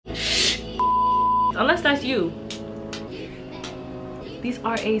unless that's you. These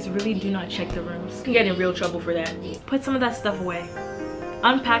RAs really do not check the rooms. You can get in real trouble for that. Put some of that stuff away.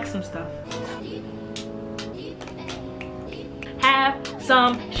 Unpack some stuff. Have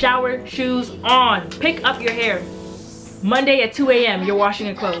some shower shoes on. Pick up your hair. Monday at 2 a.m. you're washing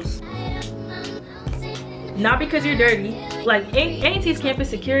your clothes. Not because you're dirty. Like A&T's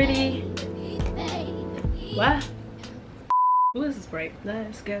campus security. What? Ooh, this is bright.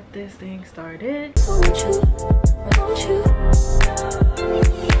 Let's get this thing started.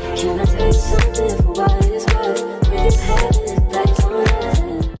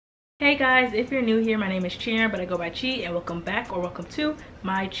 Hey guys, if you're new here, my name is Chia, but I go by Chi, and welcome back or welcome to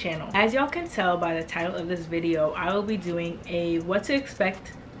my channel. As y'all can tell by the title of this video, I will be doing a what to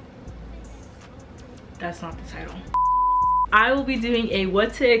expect. That's not the title. I will be doing a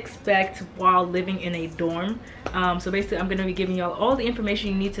what to expect while living in a dorm. So basically I'm going to be giving y'all all the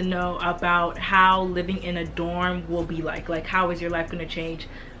information you need to know about how living in a dorm will be like how is your life going to change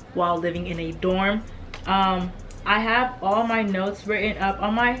while living in a dorm. I have all my notes written up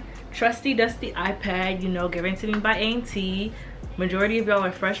on my trusty dusty iPad, you know, given to me by A&T. Majority of y'all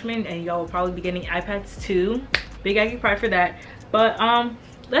are freshmen and y'all will probably be getting iPads too. Big Aggie pride for that. But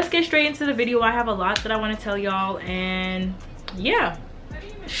let's get straight into the video. I have a lot that I want to tell y'all, and yeah.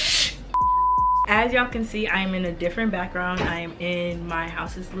 As y'all can see, I am in a different background. I am in my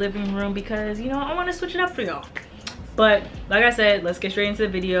house's living room because, you know, I want to switch it up for y'all. But like I said, let's get straight into the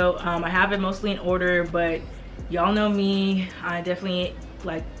video. I have it mostly in order, but y'all know me. I definitely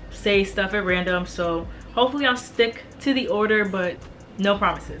like say stuff at random, so hopefully I'll stick to the order, but no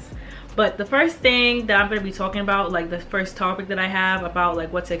promises. But the first thing that I'm going to be talking about, like the first topic that I have about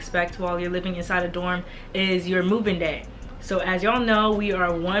like what to expect while you're living inside a dorm, is your move-in day. So as y'all know, we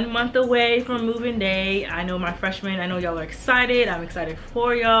are 1 month away from move-in day. I know my freshmen, I know y'all are excited. I'm excited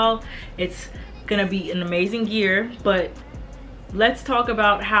for y'all. It's gonna be an amazing year, but let's talk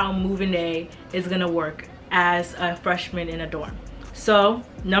about how move-in day is gonna work as a freshman in a dorm. So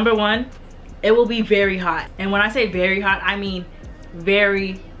number one, it will be very hot. And when I say very hot, I mean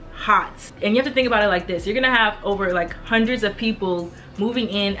very hot. And you have to think about it like this: you're gonna have over like hundreds of people moving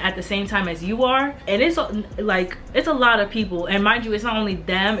in at the same time as you are, and it's like it's a lot of people. And mind you, it's not only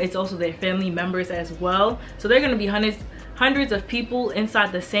them, it's also their family members as well. So they're gonna be hundreds of people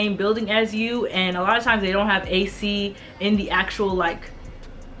inside the same building as you, and a lot of times they don't have AC in the actual like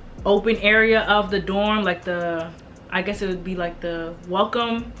open area of the dorm, like the, I guess it would be like the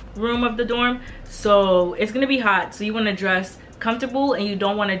welcome room of the dorm. So it's gonna be hot, so you want to dress comfortable and you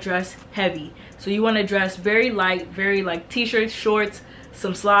don't want to dress heavy. So you want to dress very light, very like t-shirts, shorts,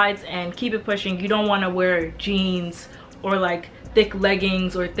 some slides, and keep it pushing. You don't want to wear jeans or like thick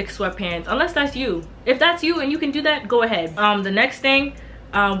leggings or thick sweatpants, unless that's you. If that's you and you can do that, go ahead. The next thing,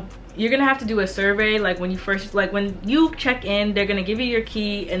 you're gonna have to do a survey. Like when you check in, they're gonna give you your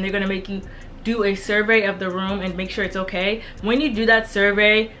key and they're gonna make you do a survey of the room and make sure it's okay. When you do that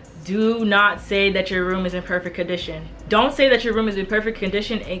survey, do not say that your room is in perfect condition. Don't say that your room is in perfect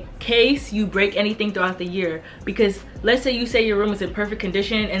condition in case you break anything throughout the year. Because let's say you say your room is in perfect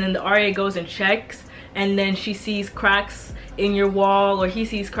condition and then the RA goes and checks, and then she sees cracks in your wall, or he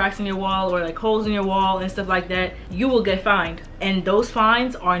sees cracks in your wall, or like holes in your wall and stuff like that, you will get fined. And those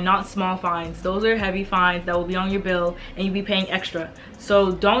fines are not small fines. Those are heavy fines that will be on your bill and you'll be paying extra.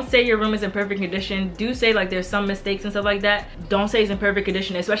 So don't say your room is in perfect condition. Do say like there's some mistakes and stuff like that. Don't say it's in perfect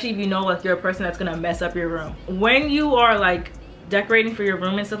condition, especially if you know like you're a person that's gonna mess up your room. When you are like decorating for your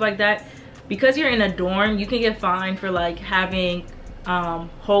room and stuff like that, because you're in a dorm, you can get fined for like having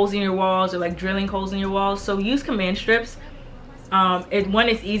holes in your walls or like drilling holes in your walls. So use command strips. One,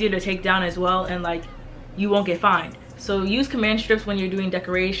 it's easier to take down as well, and like you won't get fined. So use command strips when you're doing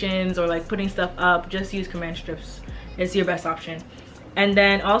decorations or like putting stuff up. Just use command strips. It's your best option. And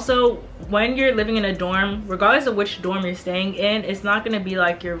then also, when you're living in a dorm, regardless of which dorm you're staying in, it's not going to be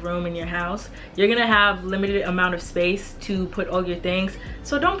like your room in your house. You're going to have limited amount of space to put all your things.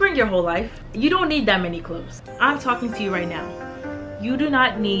 So don't bring your whole life. You don't need that many clothes. I'm talking to you right now. You do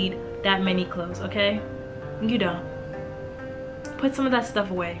not need that many clothes, okay? You don't. Put some of that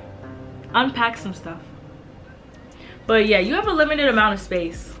stuff away. Unpack some stuff. But yeah, you have a limited amount of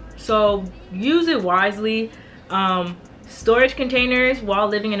space, so use it wisely. Storage containers while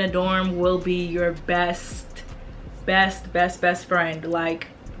living in a dorm will be your best friend. Like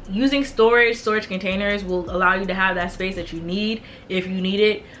using storage containers will allow you to have that space that you need if you need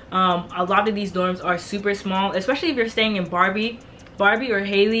it. A lot of these dorms are super small, especially if you're staying in Barbie or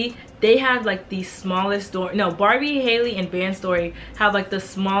Haley. They have like the smallest dorm. No, Barbie, Haley, and Van Story have like the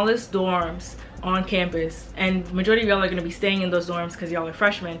smallest dorms on campus, and majority of y'all are going to be staying in those dorms because y'all are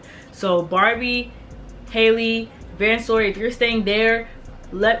freshmen. So Barbie, Haley, Van Story, if you're staying there,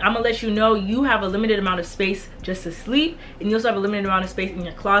 I'm gonna let you know you have a limited amount of space just to sleep, and you also have a limited amount of space in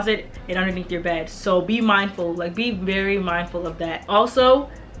your closet and underneath your bed. So be mindful, like be very mindful of that. Also,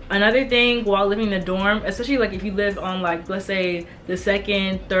 another thing while living in a dorm, especially like if you live on, like, let's say the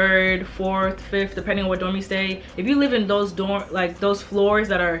 2nd, 3rd, 4th, 5th, depending on what dorm you stay, if you live in those those floors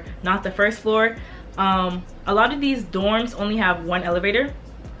that are not the 1st floor, a lot of these dorms only have one elevator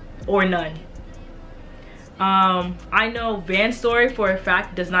or none. I know Van Story for a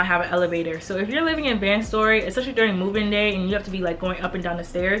fact does not have an elevator. So if you're living in Van Story, especially during move-in day and you have to be like going up and down the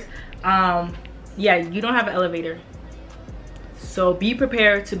stairs, yeah, you don't have an elevator. So be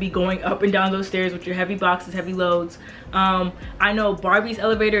prepared to be going up and down those stairs with your heavy boxes, heavy loads. I know Barbie's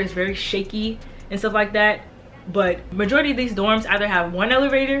elevator is very shaky and stuff like that, but majority of these dorms either have one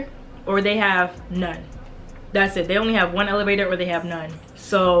elevator or they have none. That's it. They only have one elevator or they have none.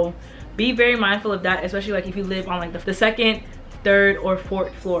 So be very mindful of that, especially like if you live on like the 2nd, 3rd, or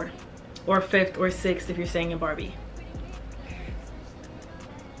 4th floor, or 5th or 6th if you're staying in Barbie.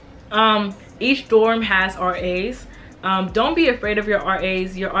 Each dorm has RAs. Don't be afraid of your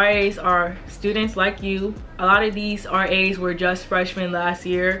RAs. Your RAs are students like you. A lot of these RAs were just freshmen last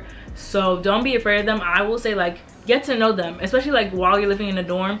year, so don't be afraid of them. I will say, like, get to know them, especially like while you're living in a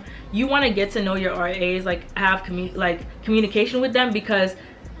dorm. You want to get to know your RAs, like have communication with them, because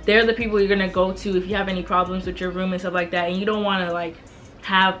they're the people you're gonna go to if you have any problems with your room and stuff like that, and you don't want to like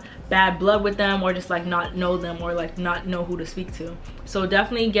have bad blood with them or just like not know them or like not know who to speak to. So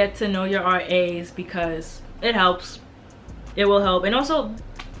definitely get to know your RAs because it helps. It will help. And also,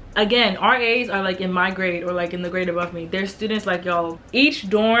 again, RAs are like in my grade or like in the grade above me. They're students like y'all. Each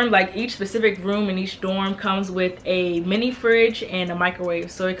dorm, like each specific room in each dorm, comes with a mini fridge and a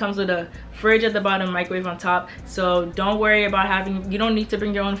microwave. So it comes with a fridge at the bottom, microwave on top. So don't worry about having, you don't need to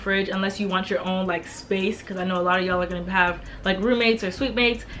bring your own fridge unless you want your own like space, because I know a lot of y'all are gonna have like roommates or suite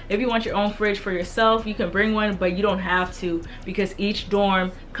mates. If you want your own fridge for yourself, you can bring one, but you don't have to, because each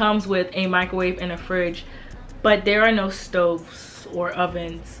dorm comes with a microwave and a fridge. But there are no stoves or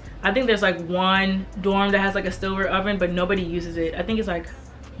ovens. I think there's like one dorm that has like a stove or oven, but nobody uses it. I think it's like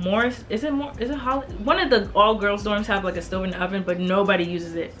Morris. Is it Holly? One of the all girls dorms have like a stove and oven, but nobody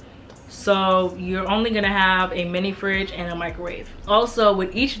uses it. So you're only gonna have a mini fridge and a microwave. Also,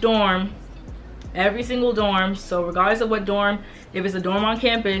 with each dorm, every single dorm, so regardless of what dorm, if it's a dorm on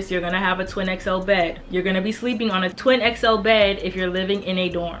campus, you're gonna have a twin XL bed. You're gonna be sleeping on a twin XL bed if you're living in a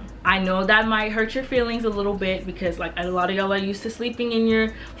dorm. I know that might hurt your feelings a little bit, because like a lot of y'all are used to sleeping in your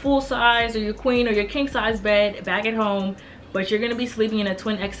full size or your queen or your king size bed back at home, but you're gonna be sleeping in a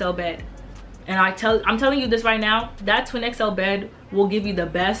twin XL bed. And I'm telling you this right now, that twin XL bed will give you the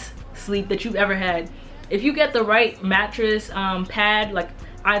best sleep that you've ever had. If you get the right mattress pad, like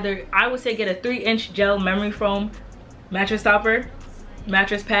either, I would say get a 3-inch gel memory foam mattress topper,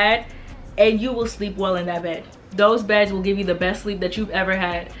 mattress pad, and you will sleep well in that bed. Those beds will give you the best sleep that you've ever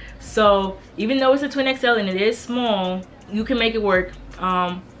had. So even though it's a twin XL and it is small, you can make it work.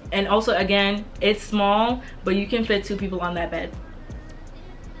 And also, again, it's small, but you can fit 2 people on that bed.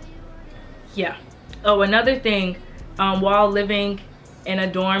 Yeah. Oh, another thing, while living in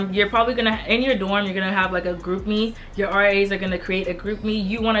a dorm, you're probably gonna, in your dorm, you're gonna have like a group me. Your RAs are gonna create a group me.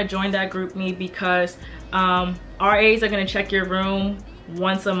 You wanna join that group me because RAs are gonna check your room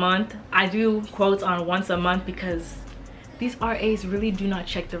once a month. I do quotes on once a month because these RAs really do not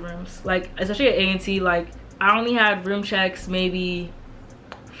check the rooms. Like, especially at A&T, like I only had room checks maybe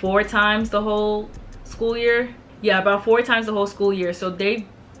 4 times the whole school year. Yeah, about 4 times the whole school year. So they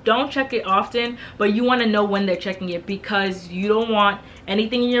don't check it often, but you want to know when they're checking it, because you don't want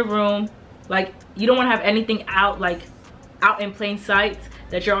anything in your room, like you don't want to have anything out, like out in plain sight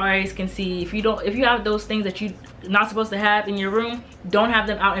that your RAs can see. If you have those things that you're not supposed to have in your room, don't have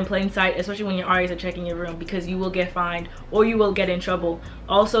them out in plain sight, especially when your RAs are checking your room, because you will get fined or you will get in trouble.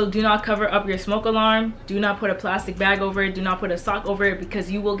 Also, do not cover up your smoke alarm. Do not put a plastic bag over it. Do not put a sock over it, because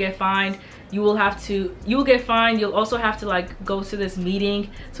you will get fined. You will get fined. You'll also have to like go to this meeting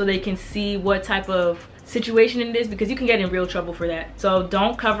so they can see what type of situation it is, because you can get in real trouble for that. So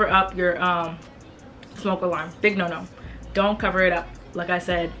don't cover up your smoke alarm. Big no-no. Don't cover it up. Like I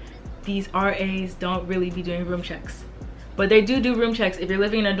said, these RAs don't really be doing room checks, but they do room checks. If you're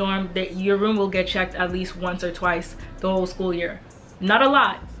living in a dorm, your room will get checked at least once or twice the whole school year. Not a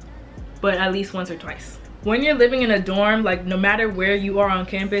lot, but at least once or twice. When you're living in a dorm, like no matter where you are on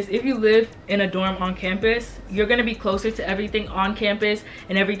campus, if you live in a dorm on campus, you're gonna be closer to everything on campus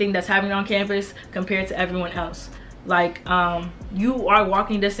and everything that's happening on campus compared to everyone else. Like you are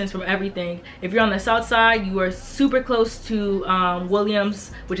walking distance from everything. If you're on the south side, you are super close to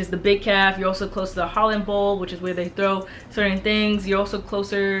Williams, which is the big calf. You're also close to the Holland Bowl, which is where they throw certain things. You're also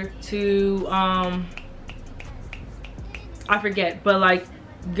closer to I forget, but like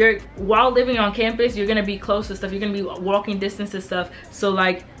while living on campus, you're gonna be close to stuff. You're gonna be walking distance to stuff. So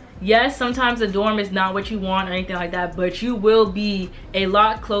like, yes, sometimes the dorm is not what you want or anything like that, but you will be a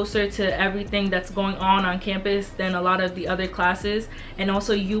lot closer to everything that's going on campus than a lot of the other classes. And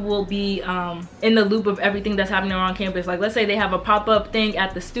also you will be in the loop of everything that's happening around campus. Like, let's say they have a pop-up thing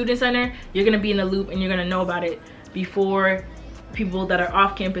at the student center, you're gonna be in the loop and you're gonna know about it before people that are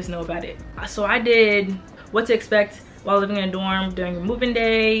off campus know about it. So I did what to expect while living in a dorm during your moving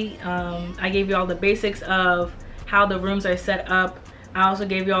day. I gave you all the basics of how the rooms are set up. I also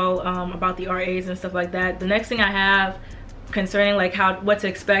gave y'all about the RAs and stuff like that. The next thing I have concerning like what to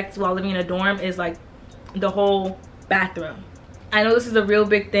expect while living in a dorm is like the whole bathroom. I know this is a real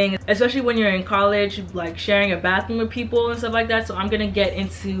big thing, especially when you're in college, like sharing a bathroom with people and stuff like that. So I'm gonna get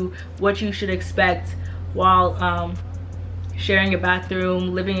into what you should expect while sharing a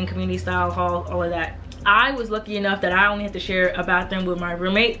bathroom, living in community style hall, all of that. I was lucky enough that I only had to share a bathroom with my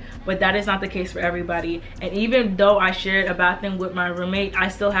roommate, but that is not the case for everybody. And even though I shared a bathroom with my roommate, I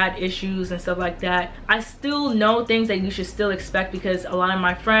still had issues and stuff like that. I still know things that you should still expect because a lot of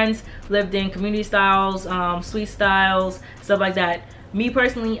my friends lived in community styles, suite styles, stuff like that. Me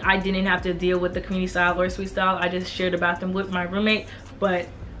personally, I didn't have to deal with the community style or suite style. I just shared a bathroom with my roommate, but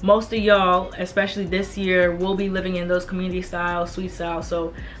most of y'all, especially this year, will be living in those community style, suite style.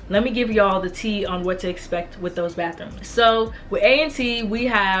 So let me give y'all the tea on what to expect with those bathrooms. So with A&T, we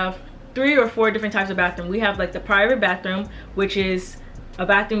have 3 or 4 different types of bathroom. We have like the private bathroom, which is a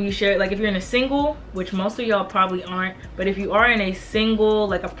bathroom you share. Like if you're in a single, which most of y'all probably aren't, but if you are in a single,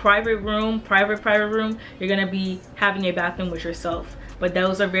 like a private room, private room, you're gonna be having a bathroom with yourself. But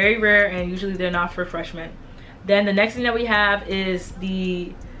those are very rare and usually they're not for freshmen. Then the next thing that we have is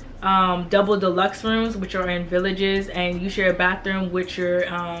the double deluxe rooms, which are in villages, and you share a bathroom with your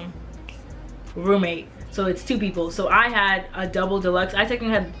roommate. So it's 2 people. So I had a double deluxe. I technically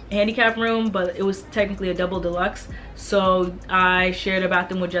had a handicap room, but it was technically a double deluxe. So I shared a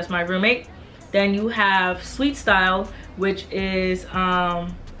bathroom with just my roommate. Then you have suite style, which is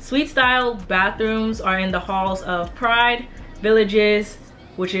suite style bathrooms are in the halls of Pride, Villages,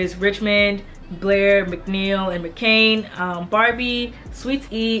 which is Richmond, Blair, McNeil, and McCain, Barbie, Suites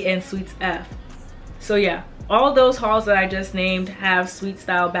E, and Suites F. So yeah, all those halls that I just named have suite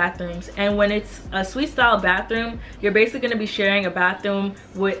style bathrooms. And when it's a suite style bathroom, you're basically going to be sharing a bathroom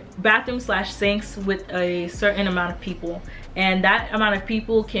slash sinks with a certain amount of people. And that amount of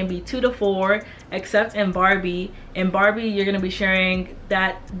people can be 2 to 4, except in Barbie. In Barbie, you're going to be sharing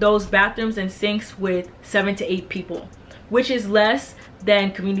those bathrooms and sinks with 7 to 8 people, which is less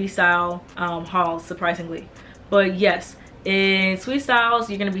than community style halls, surprisingly. But yes, in suite styles,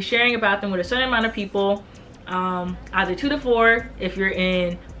 you're gonna be sharing a bathroom with a certain amount of people, either 2 to 4 if you're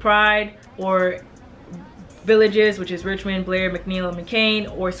in Pride, or Villages, which is Richmond, Blair, McNeil, and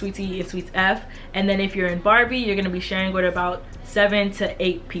McCain, or Suites E and Suites F. And then if you're in Barbie, you're gonna be sharing with about 7 to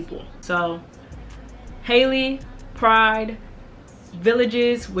 8 people. So Haley, Pride,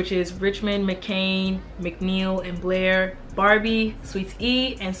 Villages, which is Richmond, McCain, McNeil, and Blair, Barbie, Suites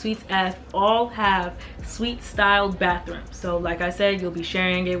E, and Suites F all have suite styled bathrooms. So like I said, you'll be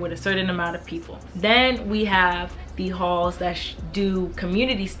sharing it with a certain amount of people. Then we have the halls that do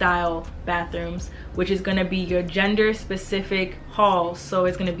community style bathrooms, which is going to be your gender specific halls. So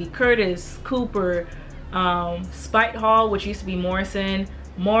it's going to be Curtis, Cooper, Spite Hall, which used to be Morrison,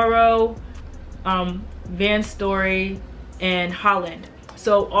 Morrow, Van Story, and Holland.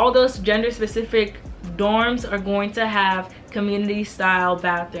 So all those gender specific dorms are going to have community style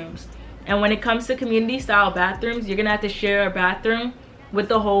bathrooms. And when it comes to community style bathrooms, you're gonna have to share a bathroom with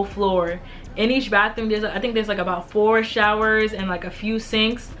the whole floor. In each bathroom, I think there's like about 4 showers and like a few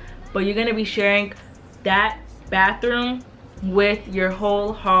sinks, but you're gonna be sharing that bathroom with your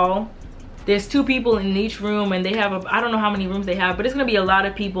whole hall. There's 2 people in each room, and they have I don't know how many rooms they have, but it's gonna be a lot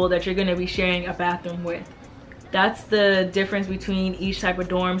of people that you're gonna be sharing a bathroom with. That's the difference between each type of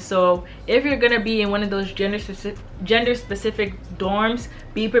dorm. So if you're gonna be in one of those gender specific dorms,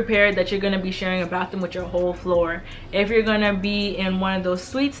 be prepared that you're gonna be sharing a bathroom with your whole floor. If you're gonna be in one of those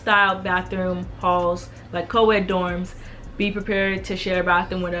suite style bathroom halls, like co-ed dorms, be prepared to share a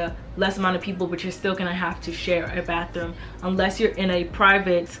bathroom with a less amount of people, but you're still gonna have to share a bathroom unless you're in a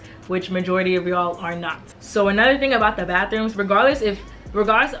private, which majority of y'all are not. So another thing about the bathrooms, regardless if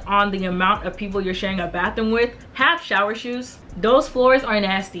regardless on the amount of people you're sharing a bathroom with, have shower shoes. Those floors are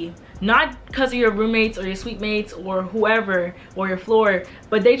nasty. Not because of your roommates or your suite mates or whoever or your floor,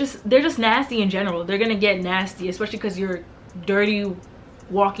 but they're just nasty in general. They're gonna get nasty, especially because you're dirty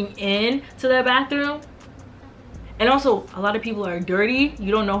walking in to the bathroom. And also, a lot of people are dirty.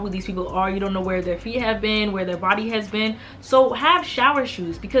 You don't know who these people are. You don't know where their feet have been, where their body has been. So have shower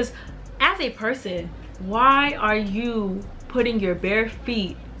shoes, because as a person, why are you putting your bare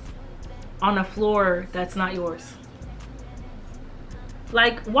feet on a floor that's not yours?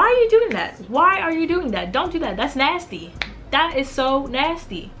 Like, why are you doing that? Why are you doing that? Don't do that. That's nasty. That is so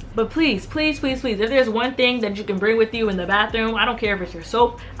nasty. But please, please, please, please, if there's one thing that you can bring with you in the bathroom, I don't care if it's your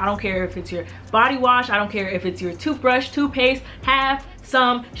soap, I don't care if it's your body wash, I don't care if it's your toothbrush, toothpaste, have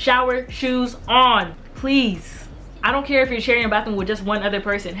some shower shoes on, please. I don't care if you're sharing a bathroom with just one other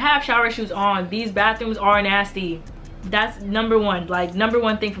person, have shower shoes on. These bathrooms are nasty. That's number one, like number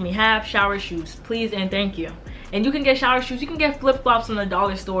one thing for me. Have shower shoes, please and thank you. And you can get shower shoes, you can get flip-flops from the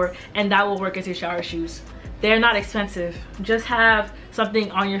dollar store, and that will work as your shower shoes. They're not expensive. Just have something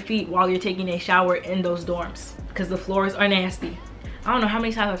on your feet while you're taking a shower in those dorms, because the floors are nasty. I don't know how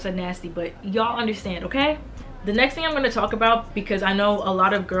many times I've said nasty, but y'all understand, okay? The next thing I'm going to talk about, because I know a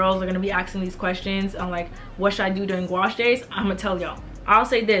lot of girls are going to be asking these questions on like, what should I do during wash days? I'm going to tell y'all. I'll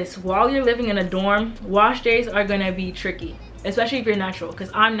say this, while you're living in a dorm, wash days are going to be tricky, especially if you're natural, because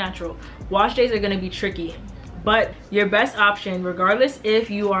I'm natural. Wash days are going to be tricky, but your best option, regardless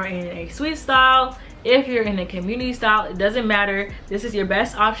if you are in a suite style, if you're in a community style, it doesn't matter. This is your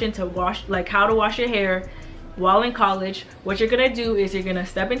best option to wash, like how to wash your hair while in college. What you're gonna do is you're gonna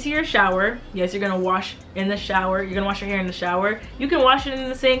step into your shower. Yes, you're gonna wash in the shower. You're gonna wash your hair in the shower. You can wash it in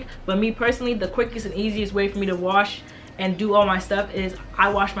the sink, but me personally, the quickest and easiest way for me to wash and do all my stuff is I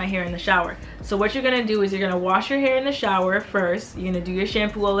wash my hair in the shower. So what you're gonna do is you're gonna wash your hair in the shower first. You're gonna do your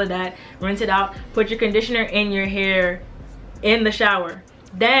shampoo, all of that, rinse it out, put your conditioner in your hair in the shower.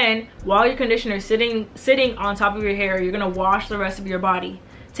 Then, while your conditioner is sitting on top of your hair, you're gonna wash the rest of your body.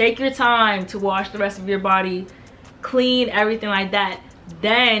 Take your time to wash the rest of your body, clean everything like that.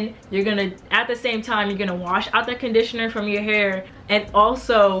 Then you're gonna, at the same time, you're gonna wash out the conditioner from your hair and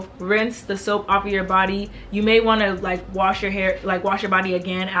also rinse the soap off of your body. You may want to like wash your hair, like wash your body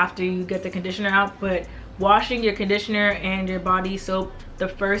again after you get the conditioner out, but washing your conditioner and your body soap the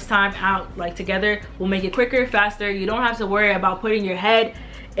first time out like together will make it quicker, faster. You don't have to worry about putting your head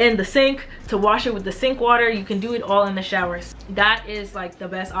in the sink to wash it with the sink water. You can do it all in the showers. That is like the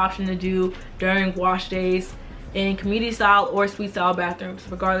best option to do during wash days in community style or suite style bathrooms,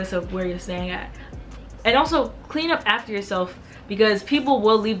 regardless of where you're staying at. And also clean up after yourself, because people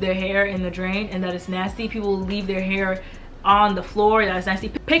will leave their hair in the drain and that is nasty. People will leave their hair on the floor, that is nasty.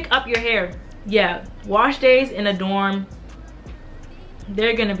 Pick up your hair. Yeah, wash days in a dorm,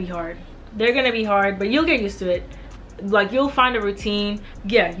 they're gonna be hard. They're gonna be hard, but you'll get used to it. Like, you'll find a routine.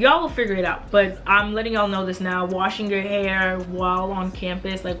 Yeah, y'all will figure it out, but I'm letting y'all know this now. Washing your hair while on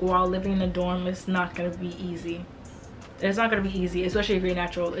campus, like while living in a dorm, is not gonna be easy. It's not gonna be easy, especially if you're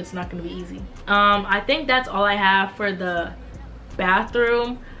natural. It's not gonna be easy. I think that's all I have for the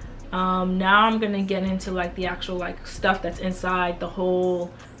bathroom. Now I'm gonna get into like the actual like stuff that's inside the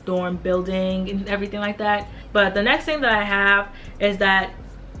whole dorm building and everything like that. But the next thing that I have is that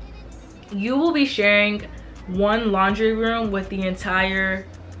you will be sharing one laundry room with the entire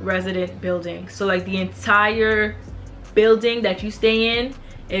resident building. So like the entire building that you stay in,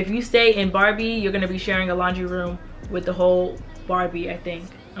 if you stay in Barbie, you're gonna be sharing a laundry room with the whole Barbie, I think.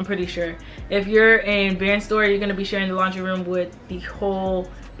 I'm pretty sure. If you're in Van Story, you're gonna be sharing the laundry room with the whole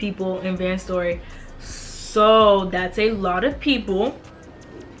people in Van Story. So that's a lot of people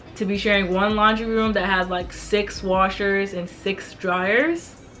to be sharing one laundry room that has like 6 washers and 6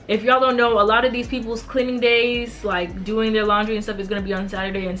 dryers. If y'all don't know, a lot of these people's cleaning days, like doing their laundry and stuff, is gonna be on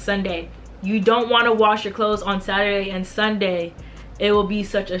Saturday and Sunday. You don't want to wash your clothes on Saturday and Sunday. It will be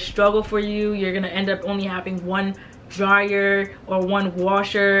such a struggle for you. You're gonna end up only having one dryer or one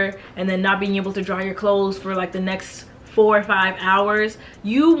washer, and then not being able to dry your clothes for like the next 4 or 5 hours.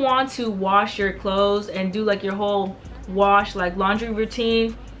 You want to wash your clothes and do like your whole wash, like laundry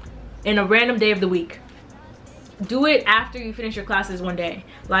routine, in a random day of the week. Do it after you finish your classes one day.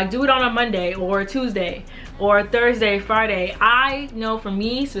 Like, do it on a Monday or a Tuesday or Thursday, Friday. I know for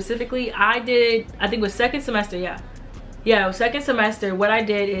me specifically, I think it was second semester, yeah, it was second semester. What I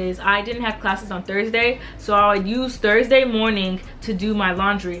did is I didn't have classes on Thursday, so I would use Thursday morning to do my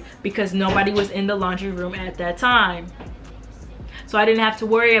laundry because nobody was in the laundry room at that time. So I didn't have to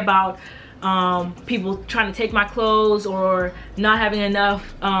worry about people trying to take my clothes or not having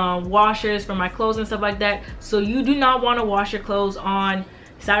enough washers for my clothes and stuff like that. So you do not want to wash your clothes on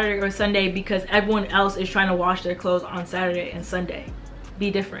Saturday or Sunday because everyone else is trying to wash their clothes on Saturday and Sunday. Be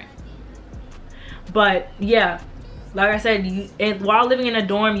different. But yeah, like I said, while living in a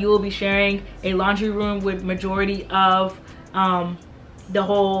dorm, you will be sharing a laundry room with majority of the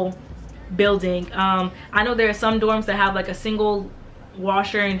whole building. I know there are some dorms that have like a single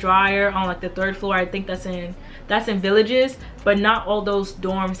washer and dryer on like the 3rd floor. I think that's in villages, but not all those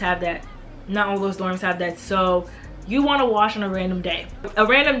dorms have that. Not all those dorms have that. So you want to wash on a random day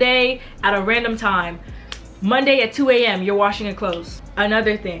at a random time. Monday at 2 a.m. you're washing your clothes.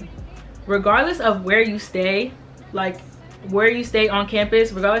 Another thing, regardless of where you stay, like where you stay on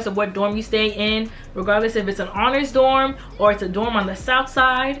campus, regardless of what dorm you stay in, regardless if it's an honors dorm or it's a dorm on the south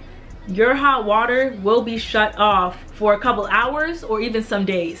side, your hot water will be shut off for a couple hours or even some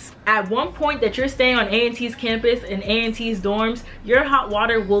days. At one point that you're staying on A&T's campus and A&T's dorms, your hot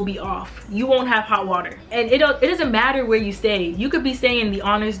water will be off. You won't have hot water. And it doesn't matter where you stay. You could be staying in the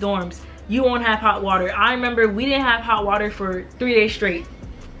honors dorms. You won't have hot water. I remember we didn't have hot water for 3 days straight.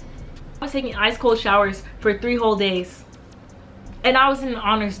 I was taking ice cold showers for 3 whole days. And I was in an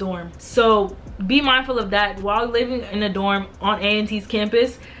honors dorm. So be mindful of that. While living in a dorm on A&T's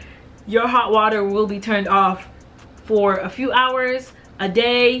campus, your hot water will be turned off for a few hours, a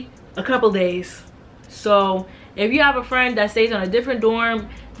day, a couple days. So if you have a friend that stays on a different dorm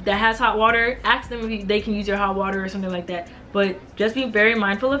that has hot water, ask them if they can use your hot water or something like that. But just be very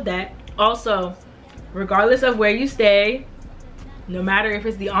mindful of that. Also, regardless of where you stay, no matter if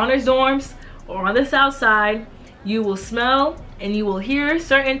it's the honors dorms or on the south side, you will smell and you will hear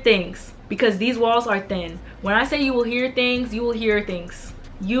certain things because these walls are thin. When I say you will hear things, you will hear things.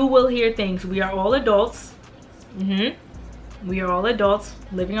 You will hear things. We are all adults. We are all adults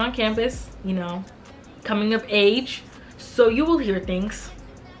living on campus, you know, coming of age. So you will hear things.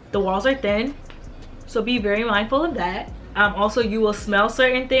 The walls are thin. So be very mindful of that. Also, you will smell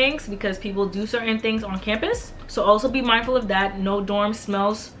certain things because people do certain things on campus. So also be mindful of that. No dorm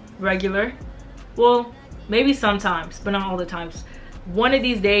smells regular. Well, maybe sometimes, but not all the times. One of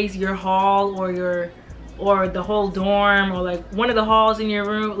these days, your hall or the whole dorm or like one of the halls in your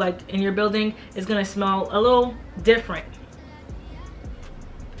room, like in your building, is gonna smell a little different.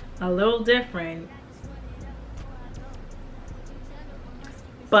 A little different.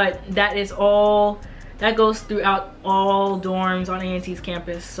 But that is all, that goes throughout all dorms on A&T's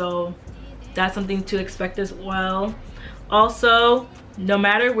campus. So that's something to expect as well. Also, no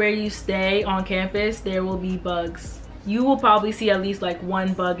matter where you stay on campus, there will be bugs. You will probably see at least like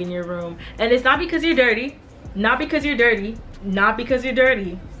 1 bug in your room. And it's not because you're dirty. Not because you're dirty. Not because you're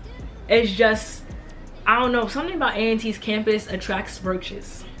dirty. It's just, I don't know, something about A&T's campus attracts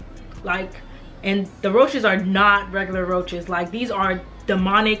roaches. Like, and the roaches are not regular roaches. Like, these are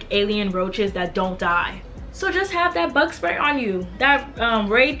demonic alien roaches that don't die. So just have that bug spray on you. That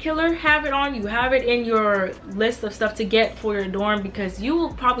raid killer, have it on you. Have it in your list of stuff to get for your dorm because you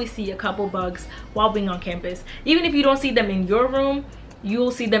will probably see a couple bugs while being on campus. Even if you don't see them in your room, you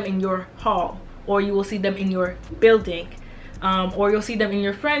will see them in your hall, or you will see them in your building, or you'll see them in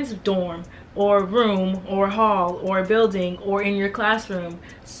your friend's dorm or room or hall or building or in your classroom.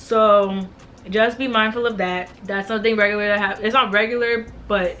 So just be mindful of that. That's something regular to have. It's not regular,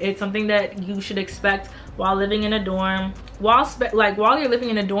 but it's something that you should expect while living in a dorm. While you're living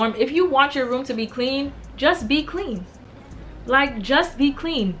in a dorm, if you want your room to be clean, just be clean. Like, just be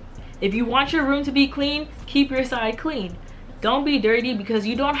clean. If you want your room to be clean, keep your side clean. Don't be dirty because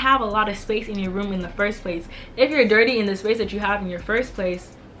you don't have a lot of space in your room in the first place. If you're dirty in the space that you have in your first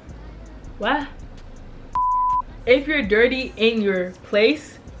place, what? If you're dirty in your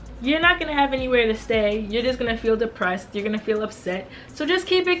place, you're not gonna have anywhere to stay. You're just gonna feel depressed. You're gonna feel upset. So just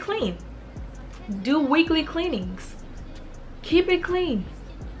keep it clean. Do weekly cleanings. Keep it clean.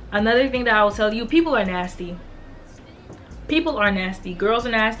 Another thing that I will tell you, people are nasty. People are nasty. Girls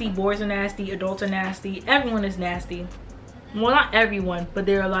are nasty, boys are nasty, adults are nasty. Everyone is nasty. Well, not everyone, but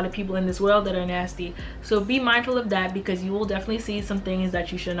there are a lot of people in this world that are nasty. So be mindful of that because you will definitely see some things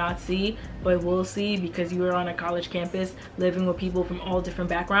that you should not see, but will see because you are on a college campus living with people from all different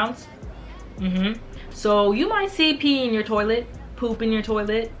backgrounds. So you might see pee in your toilet, poop in your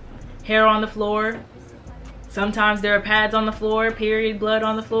toilet, hair on the floor. Sometimes there are pads on the floor, period blood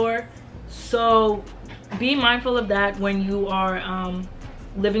on the floor. So be mindful of that when you are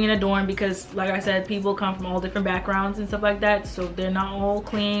living in a dorm because, like I said, people come from all different backgrounds and stuff like that. So they're not all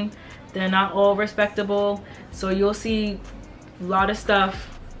clean. They're not all respectable. So you'll see a lot of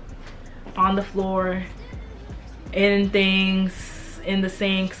stuff on the floor, in things, in the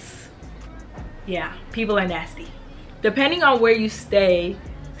sinks, yeah, people are nasty. Depending on where you stay,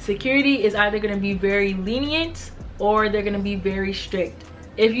 security is either going to be very lenient or they're going to be very strict.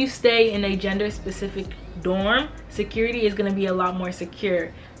 If you stay in a gender specific dorm, security is going to be a lot more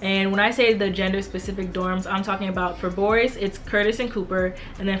secure. And when I say the gender specific dorms, I'm talking about for boys it's Curtis and Cooper,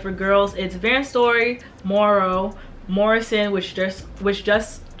 and then for girls it's Van Story, Morrow, Morrison, which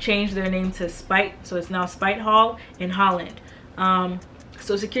just changed their name to Spite, so it's now Spite Hall, in Holland.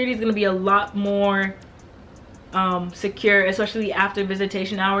 So security is going to be a lot more secure, especially after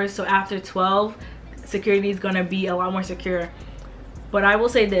visitation hours. So after 12, security is going to be a lot more secure. But I will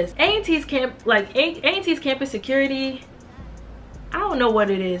say this, A&T's campus security, I don't know what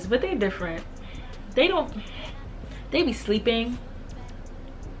it is, but they're different. They be sleeping,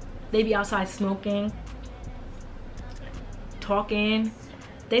 they be outside smoking, talking.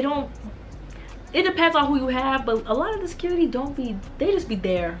 It depends on who you have, but a lot of the security they just be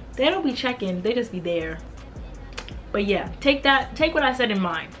there. They don't be checking, they just be there. But yeah, take what I said in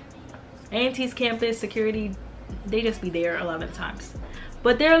mind. A&T's campus security, they just be there a lot of the times.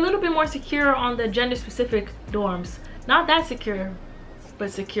 But they're a little bit more secure on the gender specific dorms. Not that secure,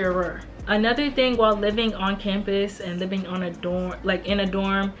 but securer. Another thing while living on campus and living on a dorm, like in a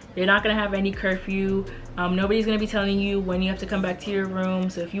dorm, they're not gonna have any curfew. Nobody's gonna be telling you when you have to come back to your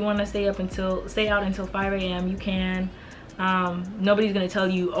room. So if you want to stay out until 5 a.m. you can. Nobody's gonna tell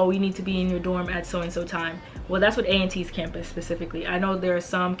you, oh, you need to be in your dorm at so and so time. Well, that's what A&T's campus specifically. I know there are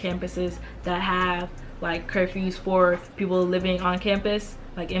some campuses that have like curfews for people living on campus,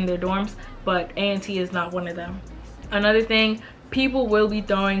 like in their dorms, but A&T is not one of them. Another thing, people will be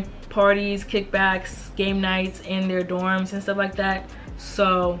throwing parties, kickbacks, game nights in their dorms and stuff like that.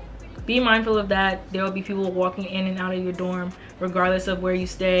 So be mindful of that. There will be people walking in and out of your dorm regardless of where you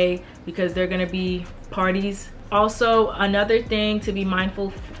stay, because they're gonna be parties. Also, another thing to be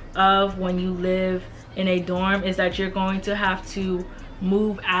mindful of when you live in a dorm is that you're going to have to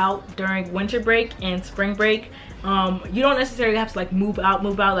move out during winter break and spring break. You don't necessarily have to like move out,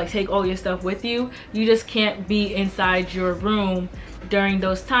 like take all your stuff with you. You just can't be inside your room during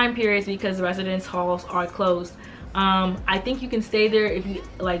those time periods because residence halls are closed. I think you can stay there if you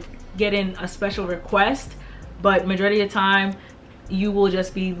like get in a special request, but majority of the time you will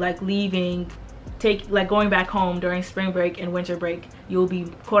just be like leaving, going back home during spring break and winter break. You'll be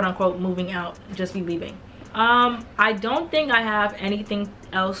quote unquote moving out, just be leaving. I don't think I have anything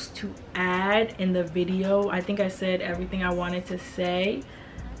else to add in the video. I think I said everything I wanted to say.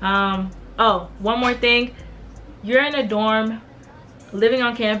 Oh, one more thing. You're in a dorm, living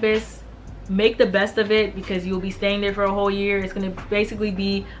on campus. Make the best of it because you'll be staying there for a whole year. It's going to basically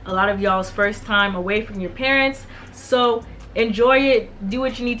be a lot of y'all's first time away from your parents. So enjoy it, do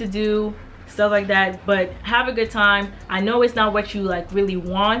what you need to do, stuff like that, but have a good time. I know it's not what you like really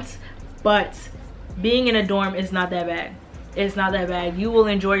want, but being in a dorm is not that bad. It's not that bad. You will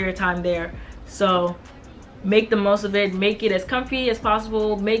enjoy your time there. So make the most of it. Make it as comfy as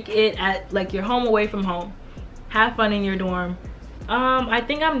possible. Make it at like your home away from home. Have fun in your dorm. I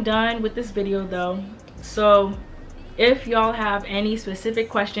think I'm done with this video though. So if y'all have any specific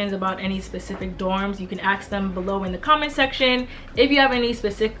questions about any specific dorms, you can ask them below in the comment section. If you have any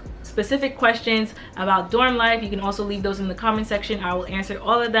specific questions about dorm life, you can also leave those in the comment section. I will answer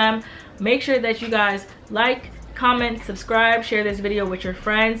all of them. Make sure that you guys like, comment, subscribe, share this video with your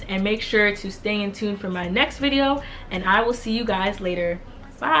friends, and make sure to stay in tune for my next video, and I will see you guys later.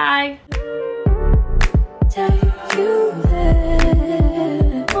 Bye.